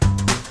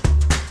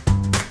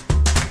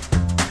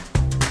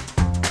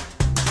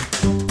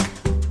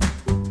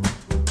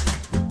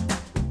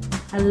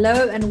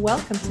Hello and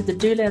welcome to the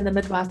Doula and the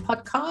Midwife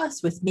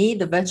podcast with me,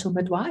 the virtual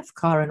midwife,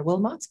 Karen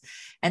Wilmot,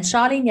 and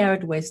Charlene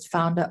Yarrett West,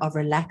 founder of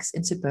Relax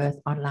Into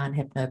Birth online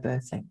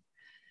hypnobirthing.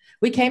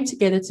 We came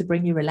together to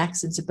bring you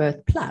Relax Into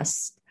Birth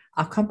Plus,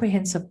 our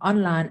comprehensive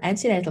online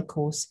antenatal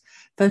course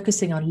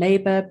focusing on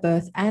labor,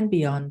 birth, and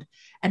beyond,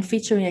 and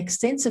featuring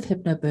extensive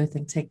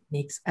hypnobirthing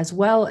techniques as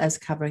well as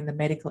covering the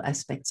medical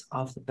aspects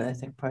of the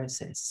birthing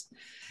process.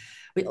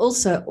 We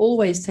also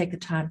always take the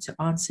time to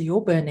answer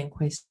your burning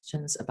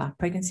questions about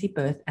pregnancy,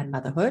 birth, and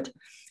motherhood.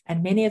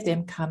 And many of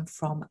them come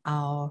from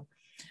our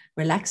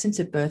Relax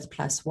Into Birth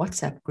Plus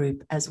WhatsApp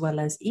group, as well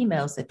as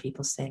emails that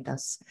people send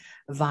us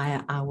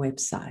via our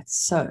website.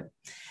 So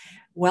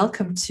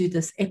welcome to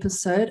this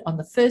episode on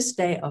the first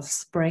day of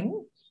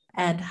spring.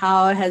 And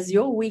how has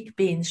your week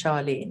been,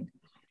 Charlene?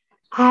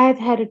 I've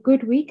had a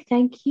good week,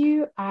 thank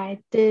you. I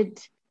did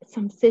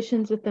some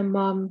sessions with the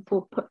mom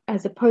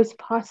as a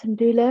postpartum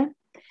doula,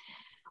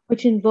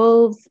 which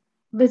involves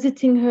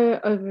visiting her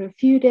over a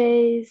few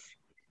days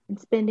and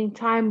spending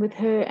time with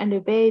her and her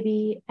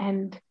baby.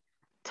 And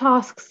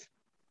tasks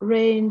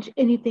range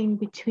anything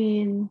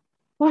between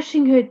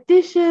washing her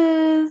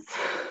dishes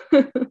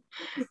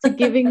to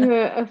giving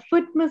her a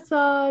foot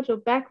massage or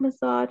back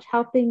massage,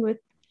 helping with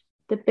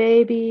the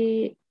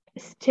baby,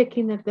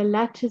 checking that the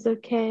latch is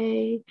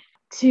okay,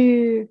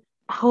 to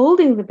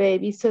holding the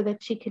baby so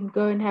that she can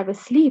go and have a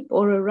sleep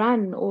or a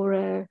run or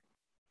a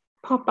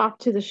pop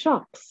out to the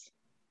shops.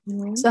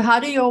 So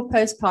how do your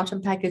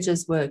postpartum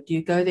packages work? Do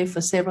you go there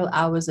for several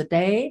hours a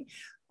day,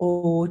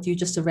 or do you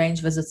just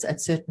arrange visits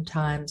at certain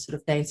times, sort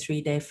of day 3,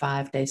 day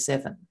 5, day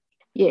 7?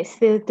 Yes,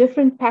 there are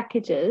different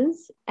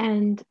packages,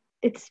 and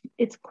it's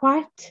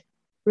quite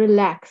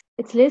relaxed.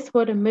 It's less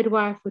what a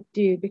midwife would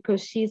do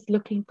because she's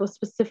looking for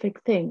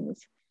specific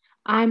things.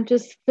 I'm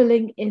just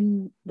filling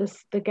in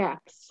the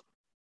gaps,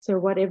 so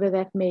whatever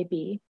that may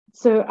be.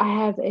 So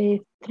I have a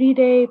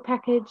 3-day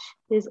package.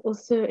 There's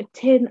also a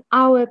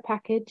 10-hour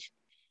package.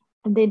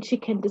 And then she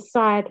can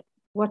decide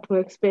what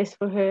works best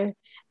for her.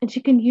 And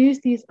she can use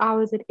these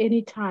hours at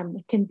any time.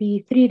 It can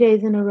be 3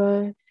 days in a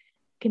row.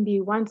 It can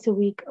be once a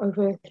week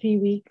over 3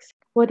 weeks,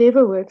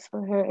 whatever works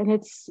for her. And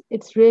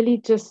it's really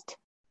just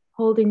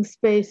holding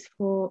space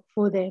for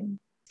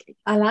them.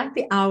 I like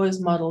the hours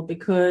model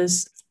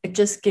because it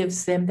just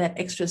gives them that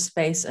extra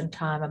space and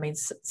time. I mean,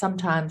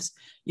 sometimes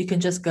you can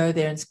just go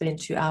there and spend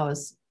 2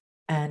 hours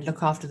and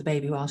look after the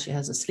baby while she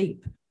has a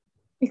sleep.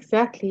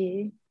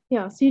 Exactly.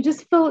 Yeah, so you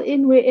just fill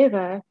in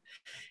wherever.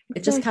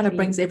 It just kind of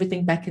brings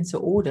everything back into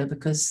order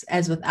because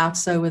as without,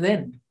 so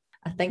within.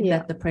 I think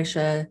that the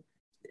pressure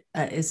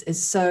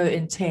is so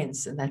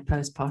intense in that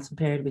postpartum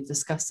period. We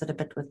discussed it a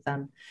bit with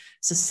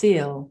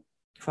Cecile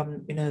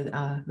from,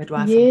 our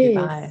midwife from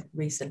Dubai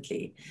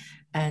recently,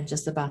 and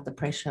just about the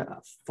pressure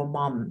for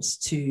moms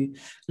to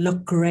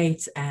look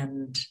great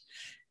and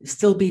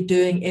still be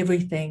doing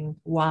everything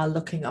while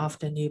looking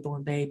after a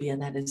newborn baby,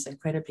 and that is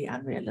incredibly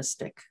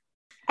unrealistic.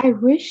 I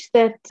wish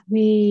that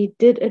we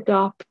did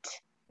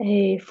adopt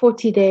a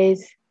 40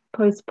 days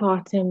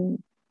postpartum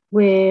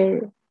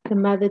where the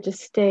mother just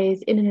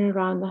stays in and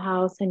around the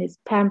house and is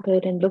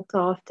pampered and looked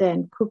after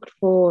and cooked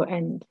for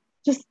and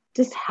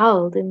just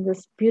held in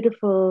this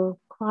beautiful,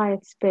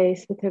 quiet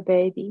space with her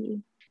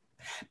baby.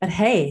 But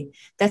hey,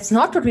 that's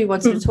not what we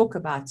wanted to talk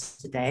about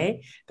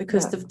today,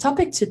 because the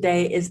topic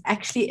today is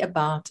actually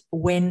about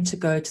when to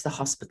go to the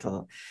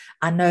hospital.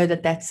 I know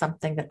that that's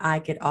something that I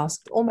get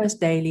asked almost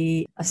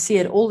daily. I see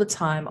it all the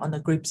time on the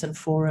groups and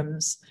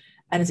forums,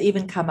 and it's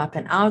even come up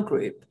in our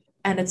group.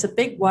 And it's a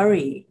big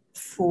worry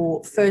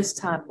for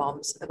first-time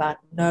moms about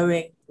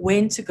knowing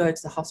when to go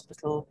to the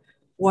hospital,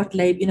 what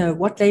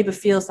labor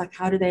feels like,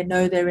 how do they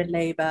know they're in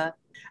labor.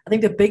 I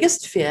think the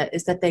biggest fear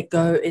is that they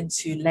go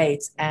into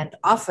late, and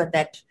often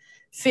that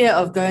fear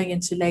of going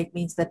into late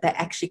means that they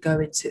actually go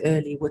into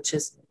early, which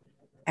is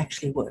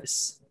actually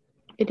worse.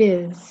 It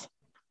is.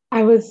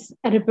 I was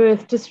at a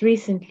birth just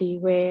recently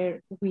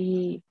where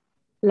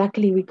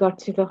luckily we got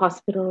to the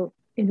hospital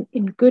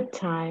in good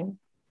time,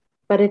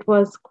 but it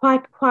was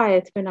quite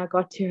quiet when I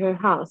got to her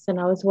house, and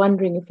I was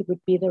wondering if it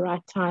would be the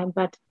right time,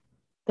 but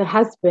the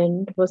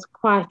husband was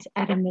quite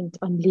adamant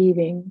on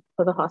leaving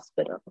for the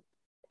hospital.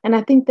 And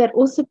I think that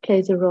also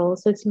plays a role.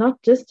 So it's not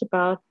just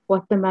about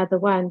what the mother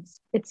wants,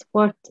 it's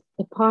what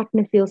the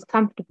partner feels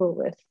comfortable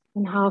with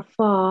and how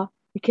far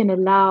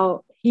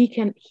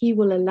he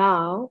will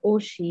allow, or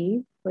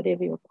she,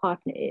 whatever your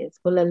partner is,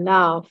 will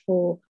allow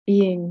for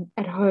being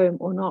at home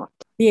or not.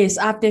 Yes,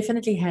 I've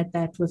definitely had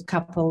that with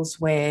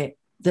couples where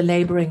the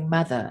laboring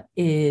mother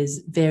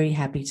is very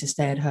happy to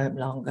stay at home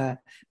longer,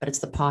 but it's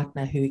the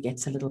partner who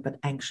gets a little bit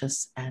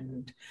anxious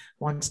and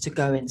wants to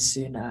go in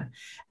sooner.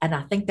 And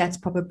I think that's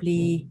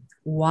probably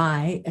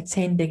why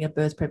attending a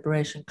birth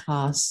preparation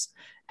class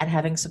and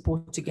having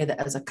support together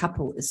as a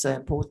couple is so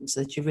important, so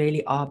that you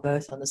really are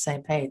both on the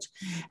same page.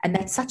 And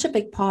that's such a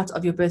big part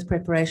of your birth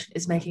preparation,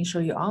 is making sure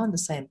you are on the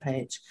same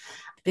page.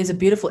 There's a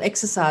beautiful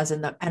exercise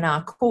in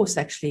our course,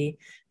 actually,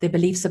 the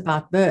Beliefs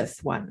About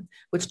Birth one,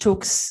 which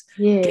gets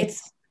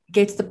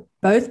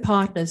both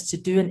partners to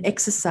do an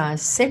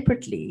exercise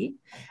separately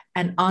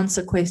and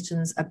answer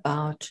questions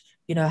about,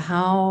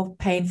 how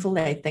painful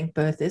they think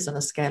birth is on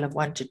a scale of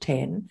 1 to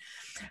 10,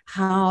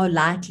 how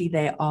likely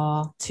they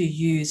are to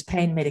use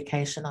pain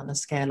medication on a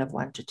scale of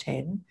 1 to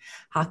 10,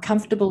 how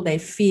comfortable they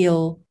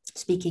feel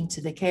speaking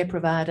to the care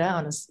provider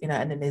on a,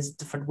 and then there's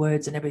different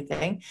words and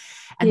everything.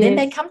 And then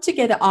they come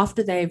together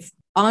after they've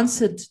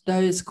answered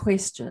those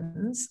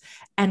questions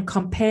and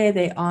compare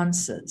their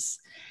answers.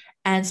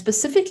 And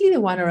specifically the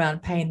one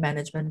around pain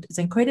management is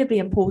incredibly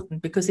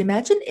important, because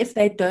imagine if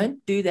they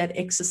don't do that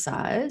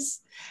exercise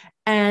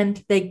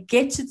and they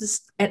get to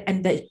this,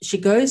 and she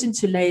goes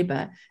into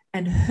labor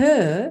and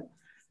her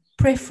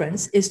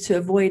preference is to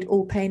avoid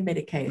all pain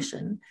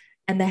medication,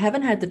 and they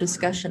haven't had the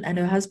discussion, and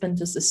her husband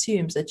just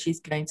assumes that she's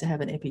going to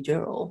have an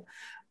epidural,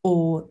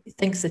 or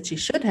thinks that she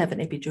should have an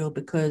epidural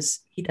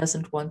because he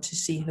doesn't want to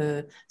see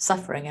her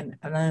suffering. And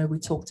I know we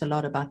talked a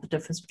lot about the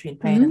difference between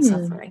pain and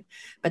suffering,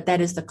 but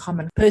that is the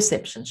common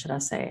perception, should I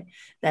say,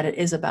 that it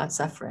is about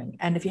suffering.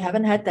 And if you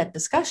haven't had that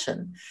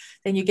discussion,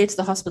 then you get to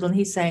the hospital and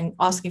he's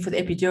asking for the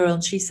epidural,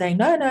 and she's saying,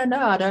 no,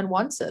 I don't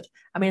want it.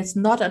 I mean, it's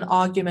not an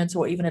argument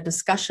or even a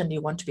discussion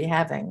you want to be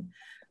having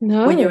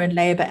when you're in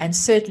labor, and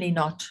certainly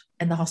not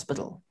in the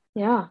hospital.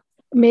 Yeah.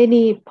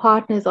 Many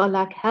partners are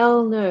like,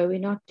 hell no, we're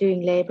not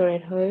doing labor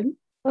at home.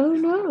 Oh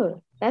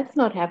no, that's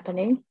not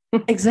happening.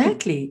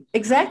 Exactly.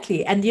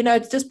 And,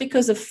 it's just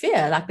because of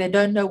fear, like they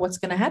don't know what's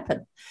going to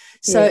happen.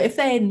 So if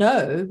they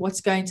know what's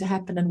going to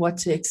happen and what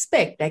to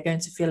expect, they're going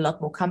to feel a lot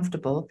more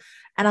comfortable.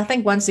 And I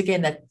think once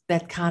again,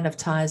 that kind of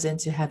ties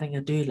into having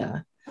a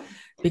doula,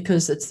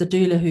 because it's the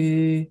doula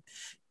who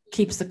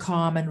keeps the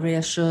calm and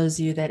reassures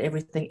you that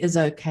everything is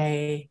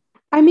okay.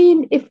 I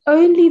mean, if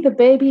only the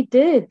baby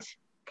did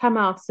come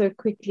out so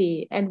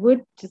quickly and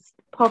would just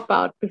pop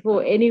out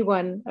before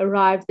anyone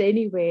arrives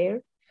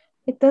anywhere.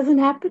 It doesn't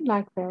happen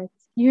like that.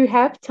 You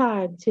have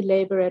time to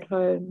labor at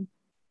home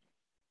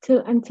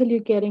until you're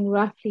getting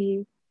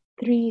roughly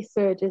 3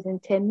 surges in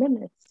 10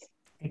 minutes,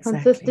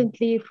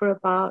 consistently for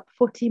about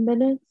 40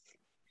 minutes.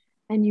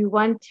 And you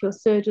want your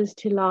surges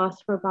to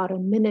last for about a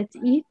minute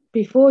each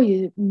before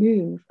you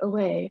move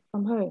away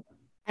from home.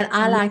 And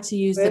I like to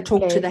use the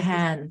talk to the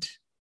hand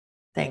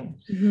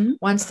thing.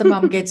 Once the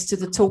mom gets to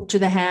the talk to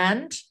the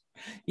hand,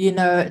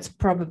 it's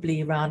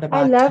probably around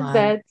about time. I love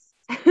that.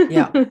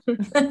 Yeah.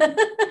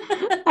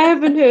 I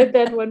haven't heard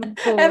that one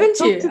before. Haven't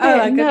you? Oh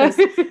my goodness.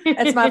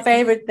 It's my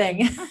favorite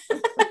thing.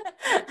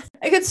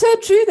 It's so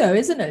true though,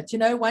 isn't it?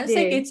 Once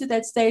they get to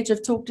that stage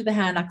of talk to the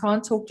hand, I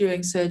can't talk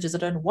during surges. I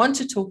don't want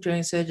to talk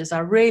during surges. I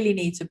really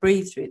need to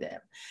breathe through them.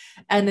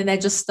 And then they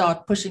just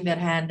start pushing that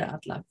hand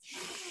out like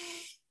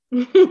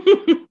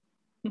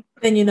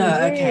then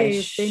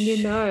okay.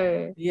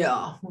 Then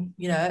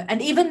Yeah,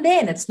 and even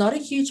then, it's not a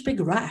huge, big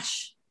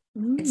rush.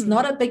 It's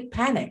not a big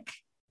panic.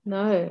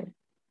 No.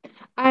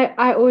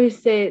 I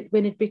always say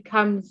when it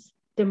becomes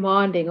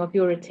demanding of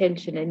your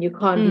attention and you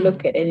can't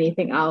look at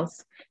anything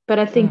else. But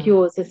I think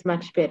yours is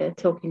much better,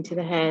 talking to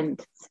the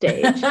hand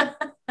stage.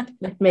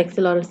 It makes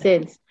a lot of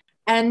sense.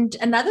 And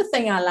another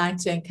thing I like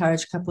to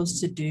encourage couples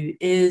to do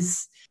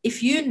is,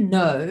 if you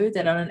know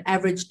that on an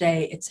average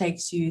day, it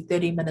takes you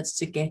 30 minutes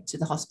to get to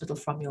the hospital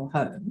from your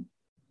home,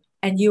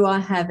 and you are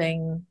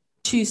having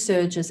 2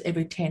 surges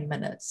every 10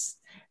 minutes,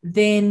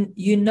 then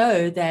you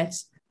know that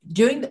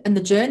in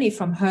the journey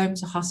from home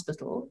to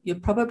hospital, you're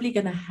probably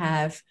going to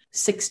have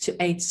 6 to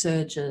 8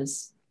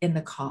 surges in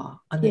the car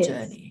on the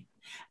journey.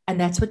 And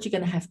that's what you're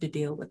going to have to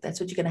deal with. That's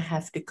what you're going to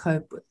have to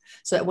cope with.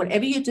 So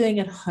whatever you're doing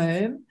at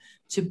home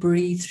to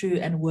breathe through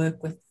and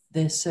work with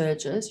the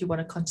surges, you want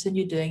to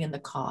continue doing in the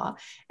car.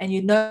 And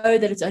you know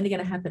that it's only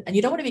going to happen. And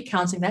you don't want to be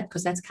counting that,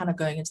 because that's kind of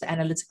going into the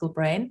analytical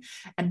brain.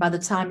 And by the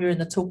time you're in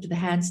the talk to the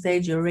hand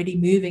stage, you're already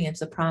moving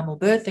into the primal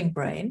birthing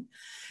brain.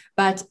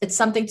 But it's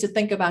something to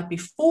think about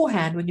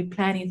beforehand when you're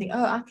planning. You think,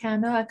 oh, I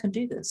know I can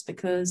do this,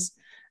 because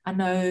I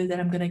know that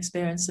I'm going to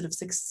experience sort of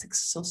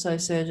six or so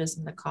surges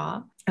in the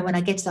car. And when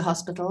I get to the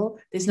hospital,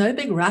 there's no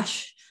big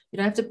rush. You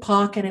don't have to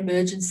park an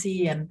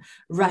emergency and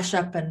rush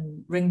up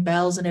and ring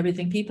bells and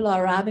everything. People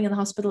are arriving in the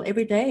hospital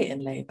every day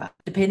in labor.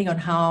 Depending on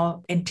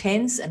how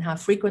intense and how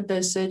frequent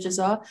those surges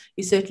are,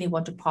 you certainly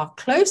want to park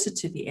closer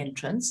to the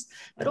entrance,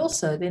 but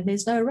also then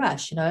there's no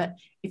rush.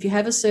 If you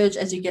have a surge,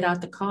 as you get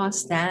out the car,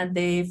 stand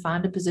there,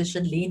 find a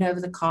position, lean over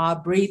the car,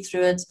 breathe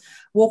through it,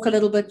 walk a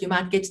little bit. You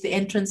might get to the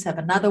entrance, have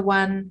another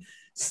one,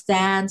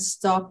 stand,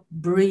 stop,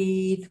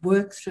 breathe,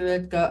 work through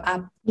it, go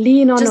up.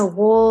 Lean on a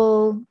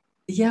wall.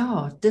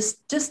 Yeah,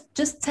 just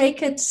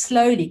take it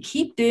slowly.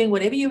 Keep doing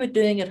whatever you were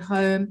doing at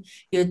home.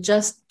 You're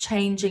just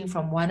changing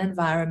from one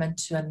environment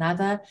to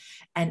another.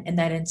 And in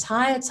that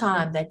entire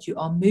time that you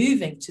are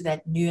moving to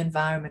that new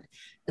environment,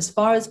 as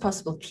far as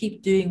possible,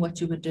 keep doing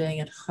what you were doing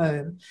at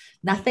home.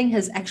 Nothing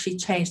has actually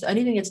changed. The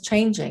only thing that's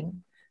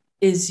changing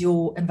is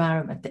your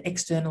environment, the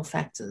external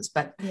factors.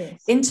 But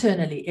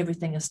internally,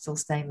 everything is still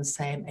staying the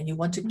same. And you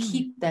want to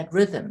keep that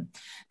rhythm.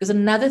 Because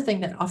another thing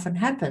that often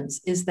happens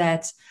is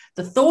that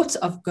the thought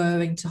of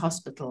going to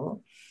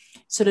hospital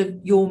sort of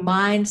your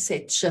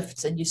mindset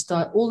shifts and you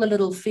start all the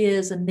little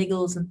fears and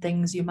niggles and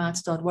things you might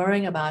start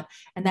worrying about,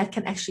 and that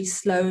can actually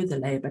slow the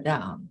labor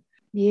down.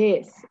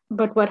 Yes,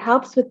 but what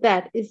helps with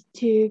that is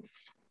to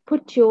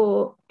put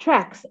your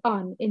tracks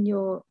on in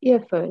your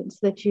earphones,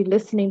 that you're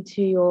listening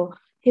to your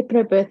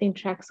hypnobirthing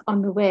tracks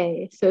on the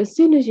way. So as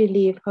soon as you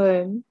leave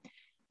home,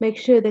 make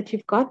sure that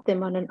you've got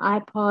them on an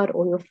iPod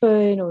or your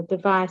phone or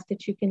device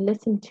that you can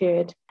listen to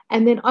it.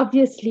 And then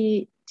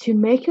obviously to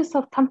make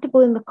yourself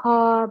comfortable in the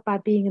car by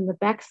being in the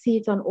back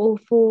seat on all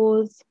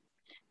fours,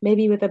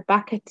 maybe with a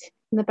bucket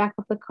in the back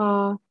of the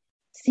car,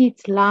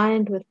 seats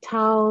lined with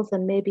towels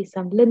and maybe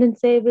some linen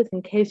savers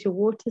in case your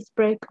waters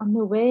break on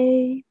the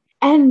way,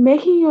 and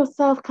making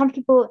yourself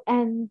comfortable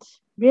and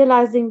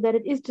realizing that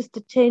it is just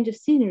a change of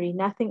scenery.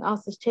 Nothing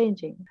else is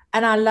changing.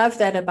 And I love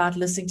that about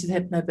listening to the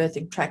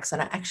hypnobirthing tracks.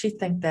 And I actually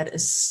think that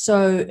is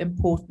so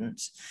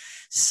important,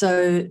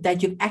 so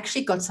that you've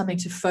actually got something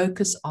to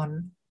focus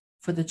on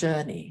for the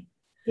journey.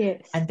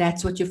 Yes. And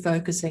that's what you're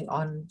focusing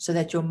on, so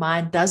that your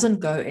mind doesn't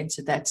go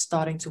into that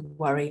starting to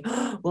worry,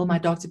 will my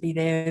doctor be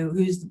there?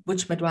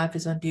 Which midwife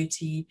is on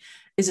duty?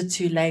 Is it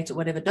too late or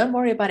whatever? Don't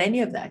worry about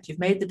any of that. You've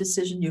made the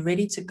decision, you're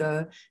ready to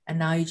go. And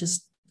now you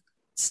just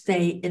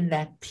stay in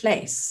that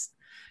place,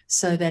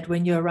 so that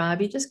when you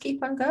arrive, you just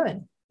keep on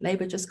going.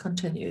 Labor just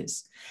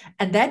continues.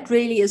 And that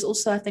really is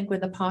also, I think,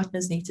 when the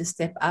partners need to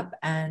step up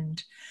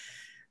and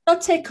not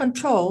take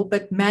control,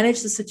 but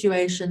manage the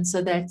situation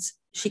so that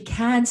she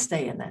can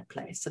stay in that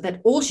place, so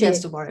that all she has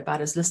to worry about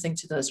is listening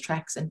to those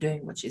tracks and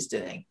doing what she's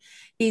doing.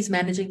 He's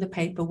managing the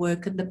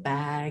paperwork and the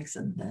bags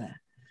and the...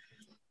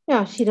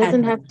 Yeah, she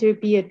doesn't have to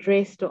be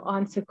addressed or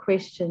answer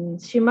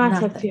questions. She might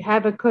have to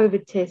have a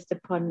COVID test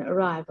upon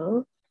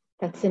arrival.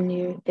 That's a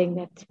new thing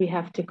that we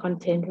have to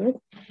contend with.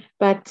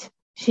 But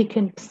she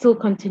can still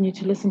continue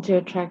to listen to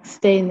her tracks,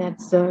 stay in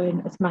that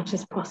zone as much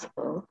as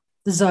possible.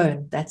 The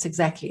zone, that's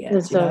exactly it.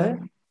 The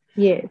zone.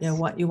 Yes. You know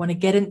what you want to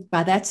get in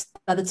by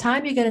the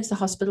time you get into the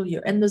hospital,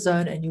 you're in the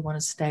zone and you want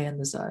to stay in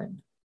the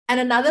zone. And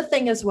another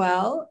thing as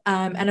well,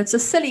 and it's a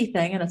silly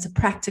thing and it's a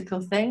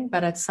practical thing,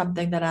 but it's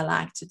something that I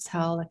like to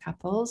tell the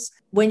couples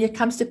when it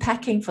comes to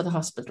packing for the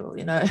hospital.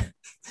 You know,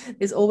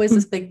 there's always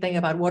this big thing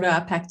about what do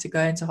I pack to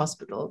go into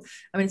hospital.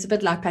 I mean, it's a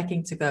bit like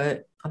packing to go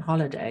on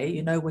holiday.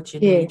 You know what you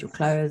need, your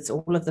clothes,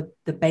 all of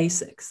the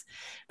basics.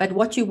 But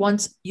what you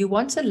want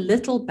a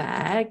little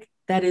bag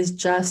that is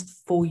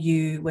just for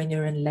you when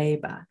you're in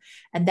labor.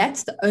 And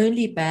that's the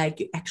only bag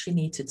you actually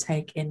need to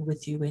take in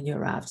with you when you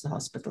arrive to the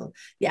hospital.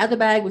 The other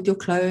bag with your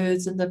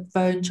clothes and the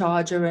phone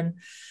charger and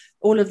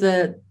all of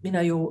the,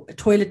 your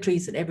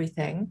toiletries and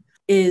everything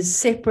is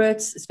separate,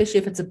 especially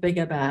if it's a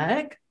bigger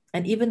bag.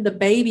 And even the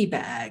baby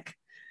bag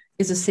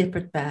is a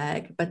separate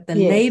bag. But the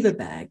labor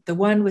bag, the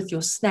one with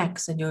your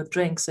snacks and your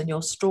drinks and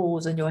your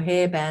straws and your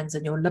hair bands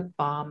and your lip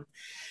balm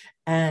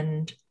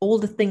and all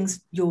the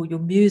things, your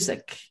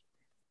music,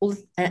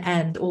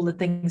 and all the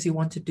things you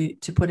want to do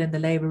to put in the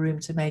labor room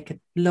to make it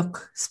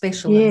look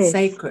special and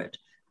sacred.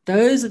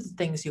 Those are the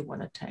things you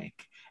want to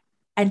take.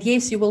 And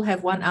yes, you will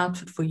have one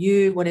outfit for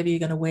you, whatever you're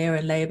going to wear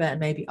in labor and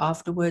maybe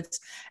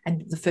afterwards,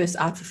 and the first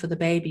outfit for the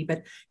baby.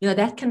 But,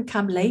 that can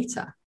come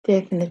later.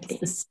 Definitely.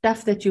 It's the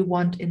stuff that you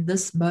want in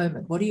this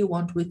moment. What do you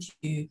want with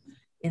you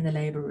in the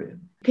labor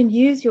room? You can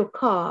use your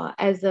car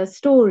as a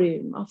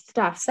storeroom of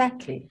stuff.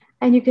 Exactly.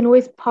 And you can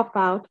always pop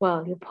out,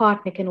 your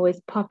partner can always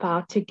pop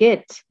out to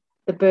get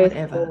the birth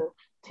ball,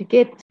 to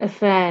get a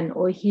fan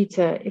or a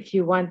heater if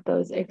you want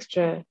those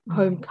extra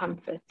home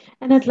comfort.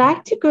 And I'd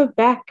like to go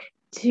back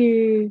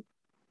to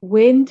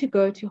when to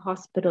go to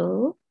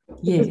hospital,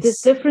 because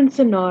there's different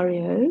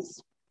scenarios.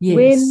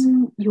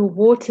 When your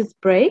waters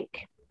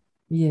break,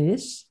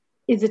 is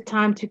it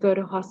time to go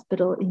to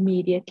hospital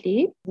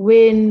immediately?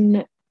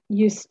 When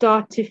you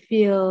start to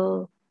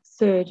feel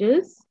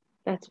surges,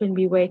 that's when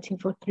we're waiting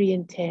for 3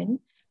 and 10.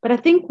 But I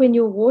think when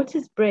your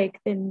waters break,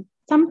 then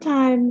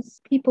sometimes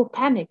people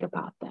panic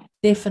about that.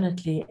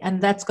 Definitely. And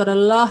that's got a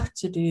lot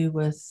to do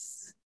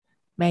with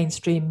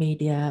mainstream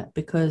media,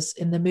 because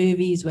in the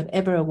movies,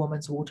 whenever a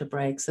woman's water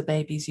breaks, the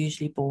baby's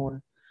usually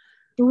born.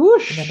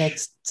 Whoosh. In the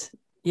next,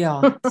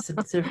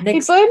 sort of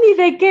next. If only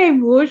they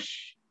came,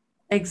 whoosh.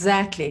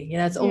 Exactly.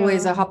 It's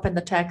always a hop in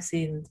the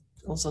taxi and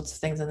all sorts of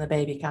things, and the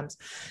baby comes.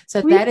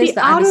 So that is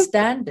the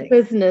understanding.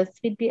 Business.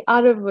 We'd be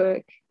out of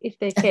work if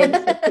they came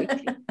so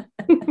quickly.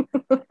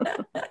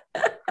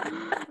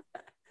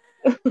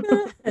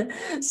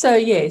 So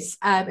yes,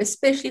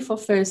 especially for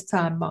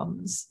first-time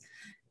moms,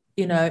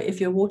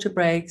 if your water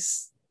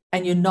breaks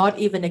and you're not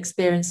even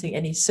experiencing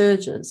any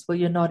surges, well,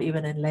 you're not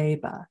even in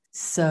labor,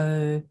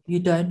 so you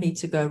don't need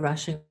to go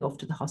rushing off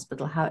to the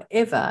hospital.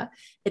 However,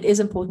 it is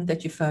important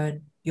that you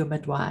phone your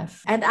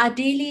midwife, and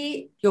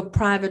ideally your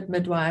private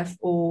midwife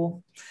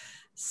or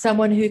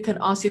someone who can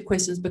ask you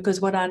questions,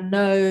 because what I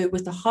know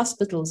with the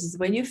hospitals is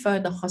when you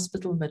phone the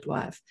hospital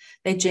midwife,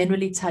 they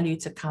generally tell you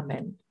to come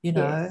in,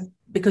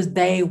 because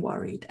they're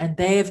worried and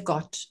they've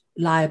got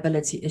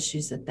liability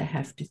issues that they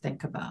have to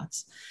think about.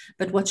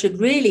 But what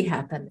should really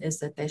happen is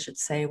that they should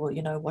say, well,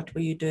 what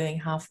were you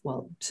doing?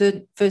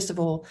 So first of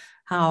all,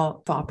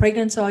 how far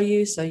pregnant are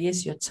you? So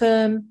yes, your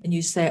term, and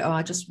you say, oh,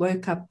 I just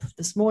woke up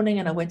this morning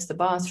and I went to the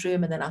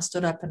bathroom and then I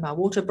stood up and my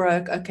water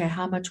broke. Okay,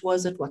 how much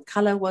was it? What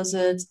color was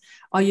it?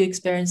 Are you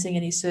experiencing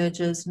any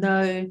surges?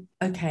 No.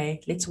 Okay,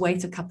 let's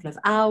wait a couple of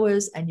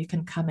hours and you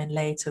can come in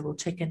later. We'll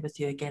check in with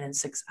you again in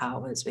 6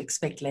 hours. We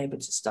expect labor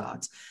to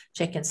start.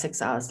 Check in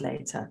 6 hours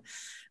later.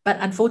 But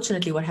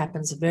unfortunately, what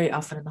happens very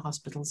often in the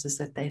hospitals is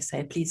that they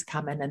say, please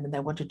come in, and then they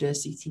want to do a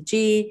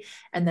CTG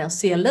and they'll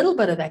see a little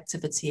bit of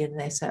activity and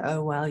they say,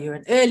 oh, well, you're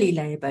in early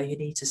labor, you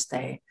need to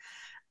stay.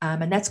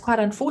 And that's quite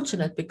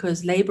unfortunate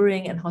because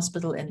laboring in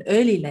hospital in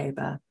early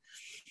labor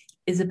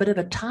is a bit of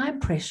a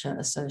time pressure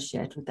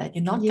associated with that.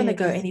 You're not going to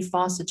go any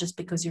faster just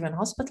because you're in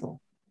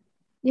hospital.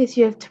 Yes,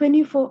 you have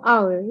 24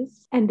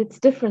 hours, and it's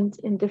different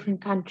in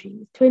different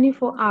countries.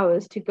 24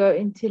 hours to go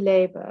into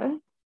labor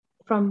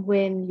from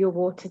when your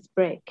waters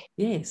break.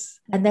 Yes.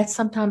 And that's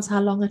sometimes how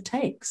long it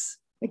takes.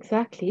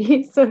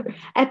 Exactly. So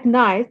at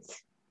night,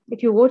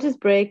 if your waters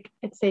break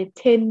at say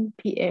 10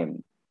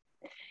 p.m.,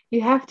 you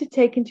have to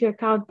take into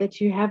account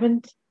that you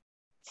haven't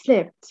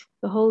slept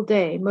the whole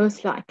day,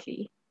 most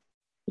likely,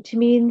 which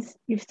means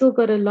you've still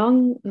got a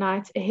long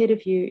night ahead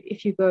of you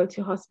if you go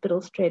to hospital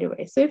straight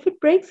away. So if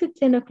it breaks at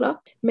 10 o'clock,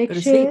 make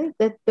sure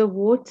that the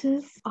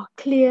waters are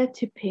clear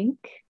to pink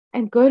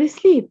and go to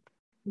sleep.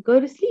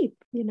 Go to sleep,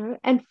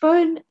 and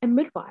phone a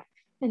midwife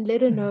and let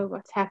her know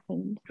what's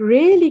happened. It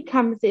really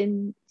comes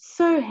in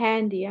so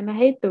handy, and I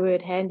hate the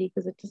word handy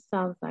because it just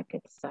sounds like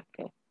it's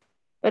sucker,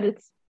 but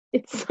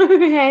it's so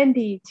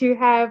handy to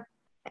have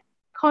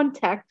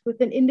contact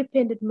with an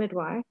independent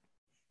midwife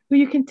who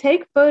you can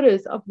take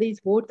photos of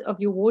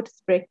your water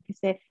break. You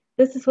say,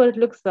 this is what it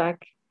looks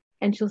like,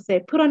 and she'll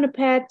say, put on a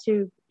pad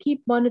to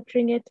keep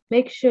monitoring it,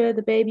 make sure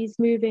the baby's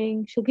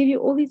moving. She'll give you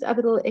all these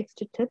other little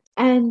extra tips,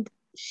 and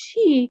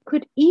she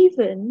could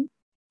even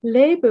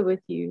labor with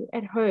you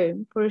at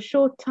home for a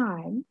short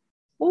time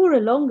or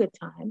a longer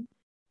time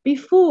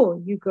before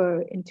you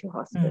go into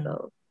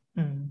hospital.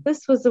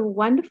 This was a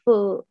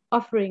wonderful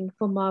offering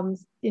for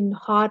moms in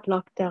hard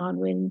lockdown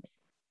when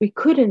they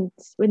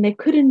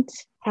couldn't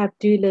have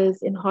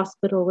doulas in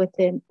hospital with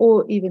them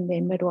or even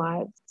their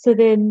midwives. So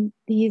then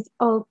these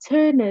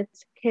alternate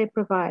care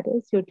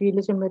providers, your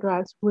doulas and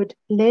midwives, would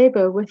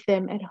labor with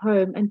them at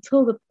home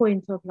until the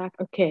point of like,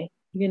 okay,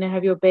 you're going to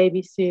have your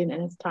baby soon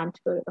and it's time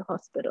to go to the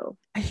hospital.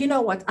 You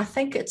know what? I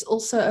think it's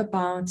also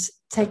about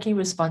taking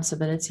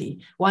responsibility.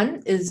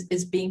 One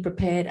is being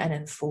prepared and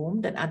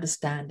informed and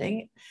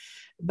understanding,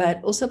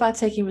 but also about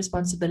taking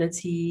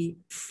responsibility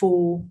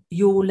for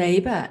your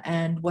labor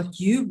and what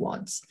you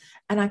want.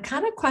 And I'm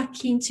kind of quite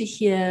keen to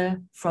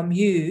hear from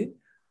you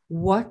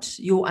what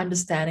your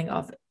understanding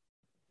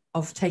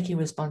of taking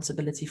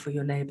responsibility for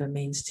your labor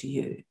means to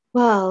you.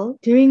 Well,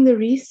 doing the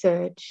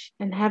research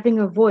and having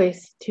a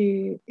voice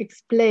to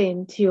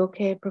explain to your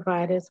care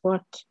providers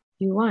what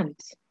you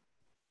want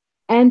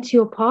and to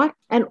your part,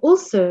 and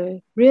also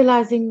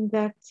realizing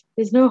that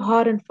there's no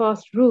hard and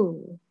fast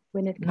rule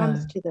when it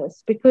comes to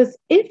this, because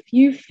if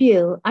you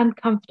feel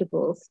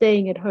uncomfortable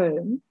staying at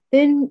home,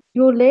 then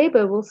your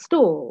labor will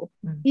stall.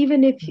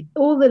 Even if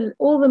all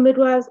the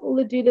midwives, all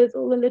the doulas,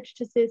 all the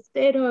literature says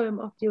stay at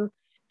home after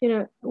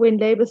when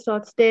labor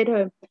starts, stay at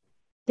home,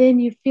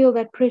 then you feel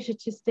that pressure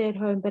to stay at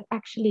home, but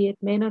actually it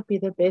may not be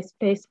the best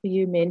place for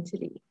you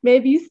mentally.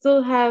 Maybe you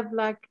still have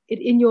like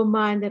it in your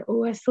mind that,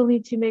 I still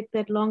need to make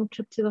that long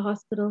trip to the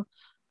hospital.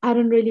 I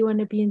don't really want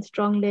to be in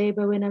strong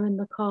labor when I'm in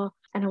the car,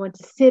 and I want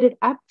to set it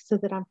up so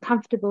that I'm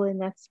comfortable in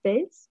that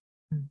space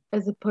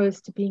as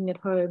opposed to being at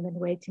home and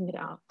waiting it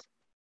out.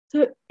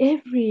 So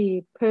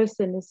every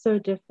person is so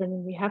different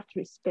and we have to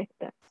respect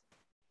that.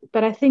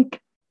 But I think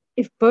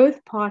if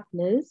both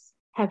partners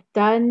have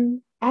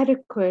done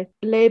adequate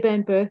labor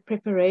and birth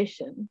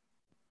preparation,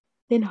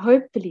 then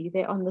hopefully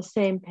they're on the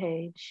same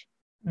page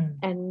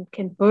and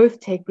can both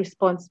take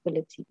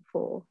responsibility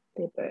for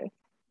their birth.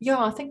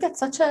 Yeah, I think that's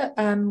such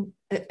a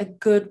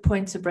good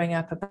point to bring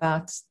up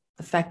about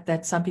the fact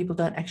that some people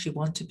don't actually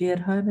want to be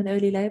at home in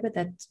early labor,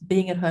 that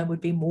being at home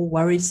would be more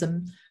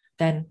worrisome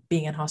than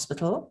being in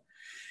hospital.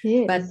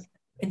 Yes. But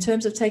in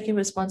terms of taking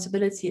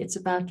responsibility, it's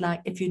about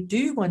like, if you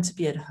do want to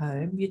be at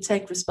home, you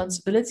take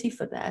responsibility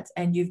for that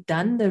and you've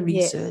done the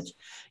research,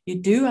 you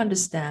do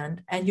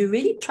understand, and you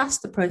really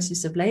trust the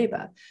process of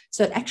labor.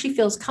 So it actually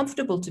feels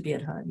comfortable to be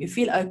at home. You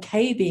feel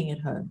okay being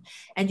at home,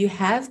 and you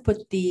have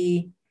put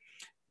the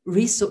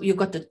resource, you've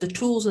got the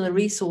tools and the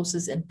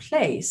resources in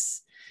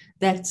place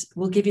that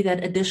will give you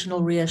that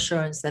additional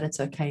reassurance that it's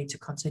okay to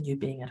continue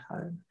being at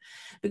home.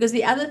 Because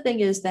the other thing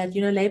is that,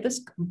 labor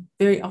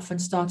very often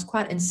starts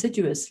quite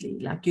insidiously.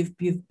 Like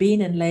you've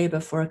been in labor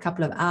for a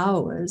couple of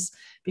hours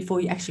before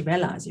you actually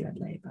realize you're in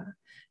labor.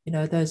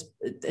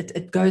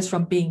 It goes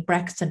from being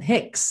Braxton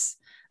Hicks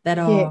that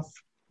are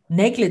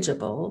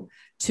negligible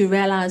to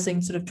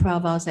realizing sort of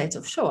 12 hours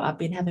later, sure, I've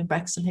been having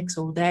Braxton Hicks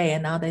all day,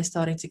 and now they're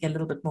starting to get a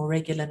little bit more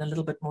regular and a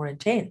little bit more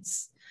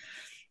intense.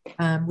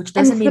 Which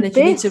doesn't mean that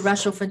you need to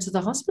rush off into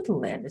the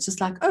hospital then. It's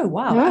just like, oh,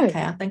 wow,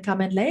 okay, I think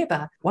I'm in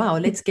labor. Wow,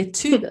 let's get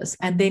to this.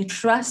 And then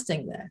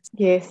trusting that.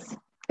 Yes.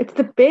 It's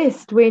the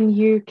best when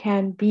you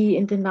can be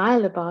in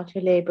denial about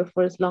your labor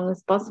for as long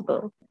as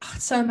possible.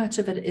 So much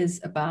of it is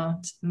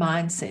about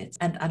mindset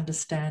and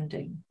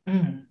understanding.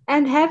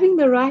 And having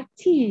the right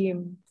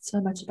team. So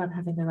much about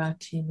having the right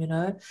team,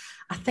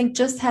 I think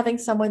just having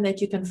someone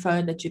that you can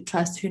phone, that you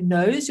trust, who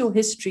knows your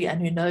history and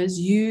who knows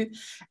you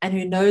and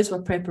who knows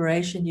what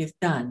preparation you've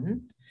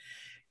done,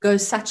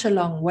 goes such a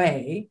long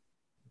way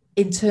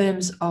in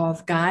terms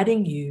of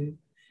guiding you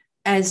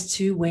as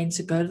to when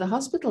to go to the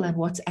hospital and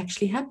what's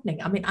actually happening.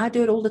 I mean, I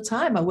do it all the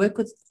time. I work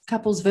with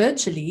couples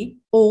virtually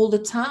all the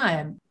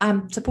time.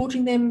 I'm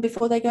supporting them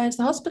before they go into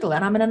the hospital,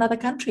 and I'm in another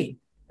country.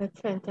 That's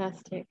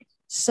fantastic.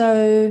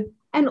 So,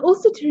 and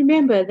also to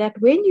remember that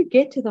when you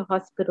get to the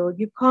hospital,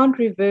 you can't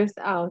reverse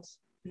out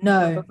of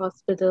the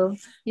hospital.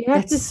 You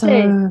have to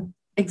stay.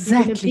 Exactly.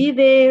 You're going to be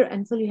there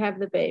until you have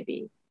the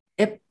baby.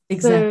 Yep,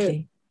 exactly.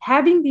 So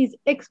having these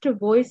extra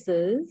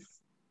voices,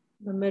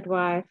 the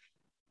midwife,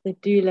 the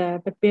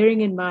doula, but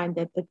bearing in mind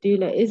that the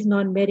doula is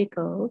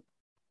non-medical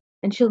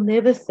and she'll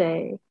never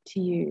say to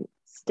you,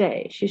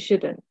 stay. She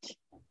shouldn't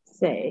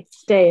say,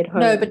 stay at home.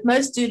 No, but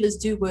most doulas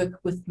do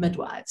work with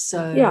midwives.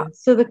 So yeah,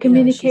 so the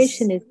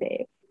communication is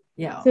there.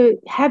 Yeah. So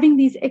having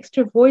these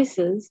extra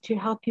voices to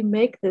help you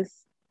make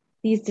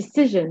these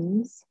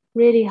decisions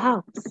really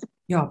helps.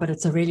 Yeah, but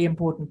it's a really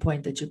important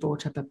point that you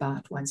brought up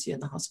about once you're in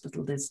the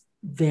hospital, there's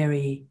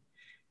very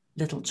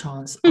little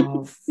chance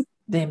of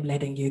them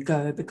letting you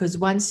go, because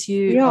once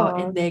you are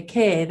in their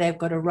care, they've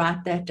got to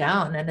write that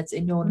down and it's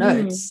in your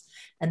notes,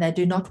 and they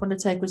do not want to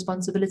take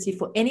responsibility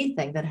for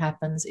anything that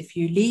happens if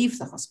you leave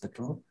the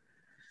hospital.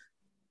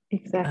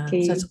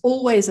 Exactly. So it's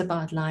always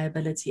about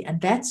liability,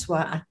 and that's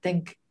why I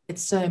think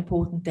it's so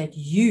important that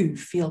you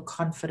feel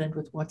confident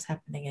with what's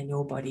happening in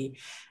your body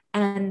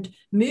and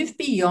move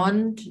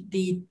beyond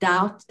the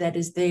doubt that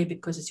is there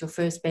because it's your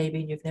first baby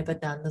and you've never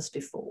done this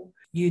before.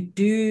 You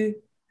do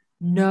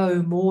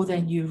know more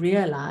than you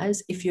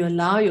realize if you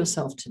allow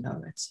yourself to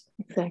know it.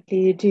 Exactly,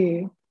 you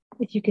do.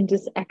 If you can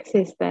just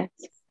access that.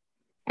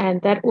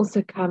 And that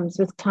also comes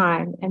with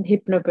time and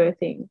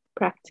hypnobirthing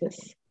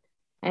practice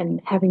and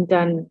having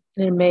done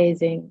an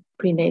amazing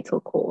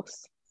prenatal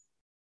course.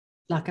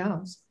 Like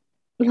ours.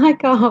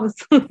 Like ours.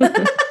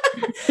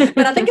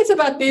 But I think it's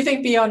about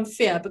moving beyond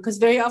fear, because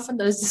very often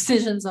those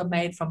decisions are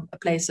made from a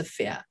place of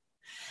fear.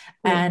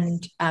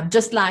 Yes. And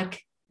just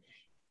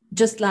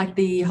like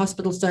the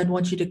hospitals don't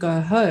want you to go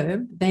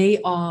home,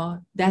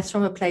 that's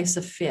from a place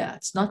of fear.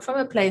 It's not from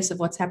a place of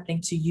what's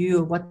happening to you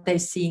or what they're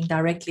seeing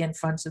directly in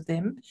front of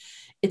them.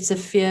 It's a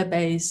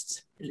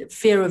fear-based,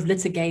 fear of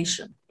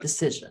litigation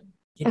decision.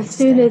 As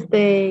soon as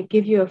they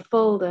give you a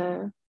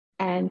folder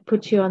and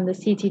put you on the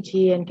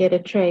CTG and get a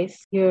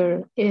trace,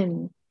 you're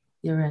in.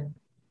 You're in.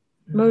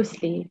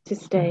 Mostly to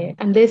stay,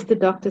 unless the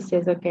doctor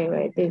says, okay,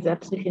 wait, there's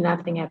absolutely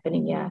nothing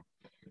happening here.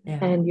 Yeah.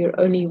 And you're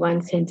only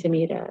 1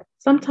 centimeter.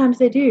 Sometimes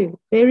they do.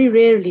 Very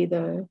rarely,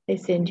 though, they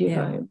send you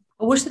home.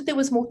 I wish that there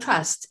was more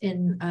trust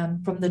in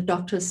from the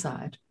doctor's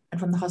side and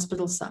from the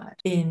hospital side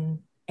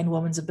in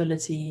women's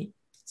ability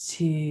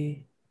to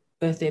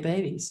birth their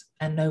babies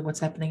and know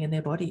what's happening in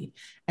their body,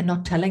 and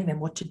not telling them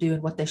what to do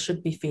and what they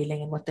should be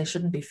feeling and what they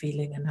shouldn't be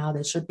feeling and how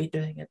they should be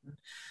doing it and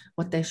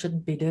what they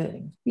shouldn't be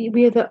doing.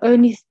 We are the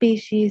only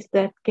species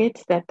that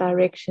gets that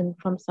direction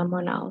from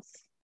someone else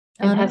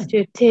and has to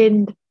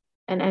attend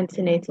an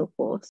antenatal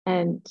course.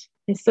 And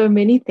there's so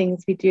many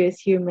things we do as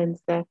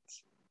humans that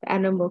the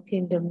animal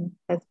kingdom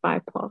has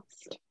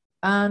bypassed.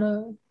 I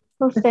know.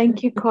 Well,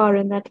 thank you,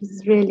 Karen. That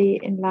was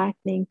really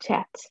enlightening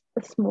chat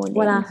this morning.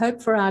 Well, I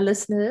hope for our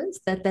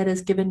listeners that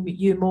has given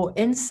you more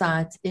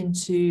insight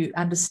into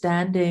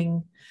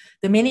understanding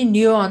the many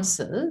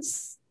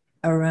nuances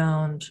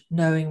around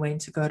knowing when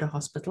to go to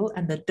hospital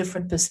and the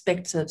different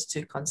perspectives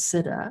to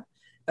consider,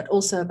 but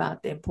also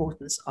about the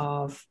importance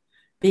of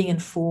being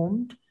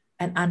informed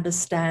and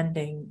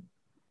understanding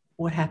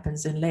what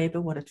happens in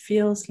labor, what it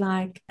feels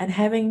like, and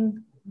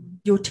having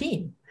your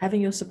team, having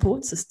your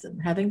support system,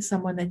 having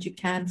someone that you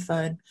can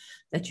phone,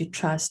 that you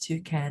trust, who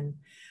can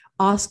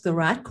ask the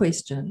right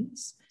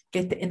questions,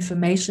 get the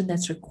information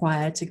that's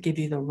required to give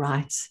you the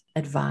right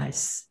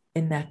advice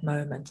in that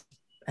moment.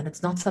 And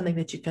it's not something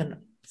that you can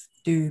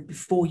do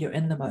before you're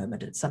in the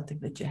moment. It's something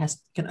that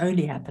can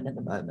only happen in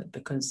the moment,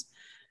 because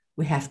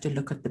we have to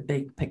look at the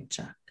big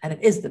picture. And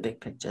it is the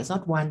big picture. It's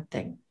not one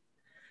thing.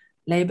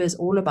 Labor is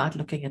all about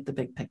looking at the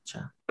big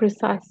picture.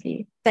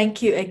 Precisely.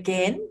 Thank you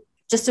again.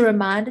 Just a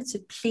reminder to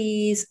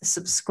please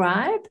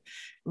subscribe,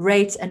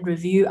 rate and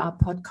review our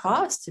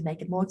podcast to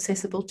make it more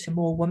accessible to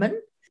more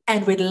women.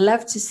 And we'd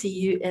love to see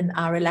you in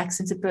our Relax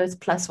into Birth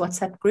Plus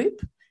WhatsApp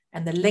group.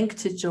 And the link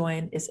to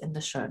join is in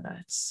the show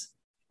notes.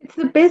 It's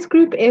the best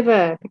group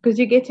ever, because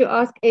you get to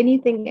ask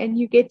anything and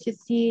you get to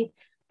see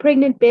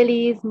pregnant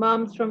bellies,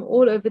 moms from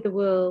all over the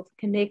world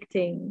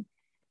connecting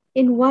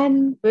in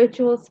one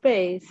virtual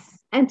space.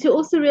 And to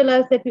also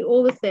realize that we're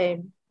all the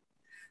same.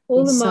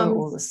 All the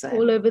moms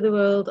all over the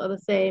world are the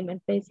same and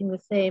facing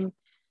the same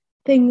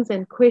things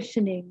and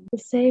questioning the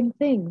same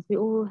things. We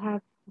all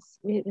have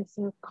this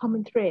a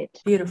common thread.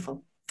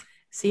 Beautiful.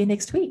 See you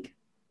next week.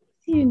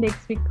 see you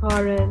next week,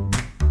 Karen.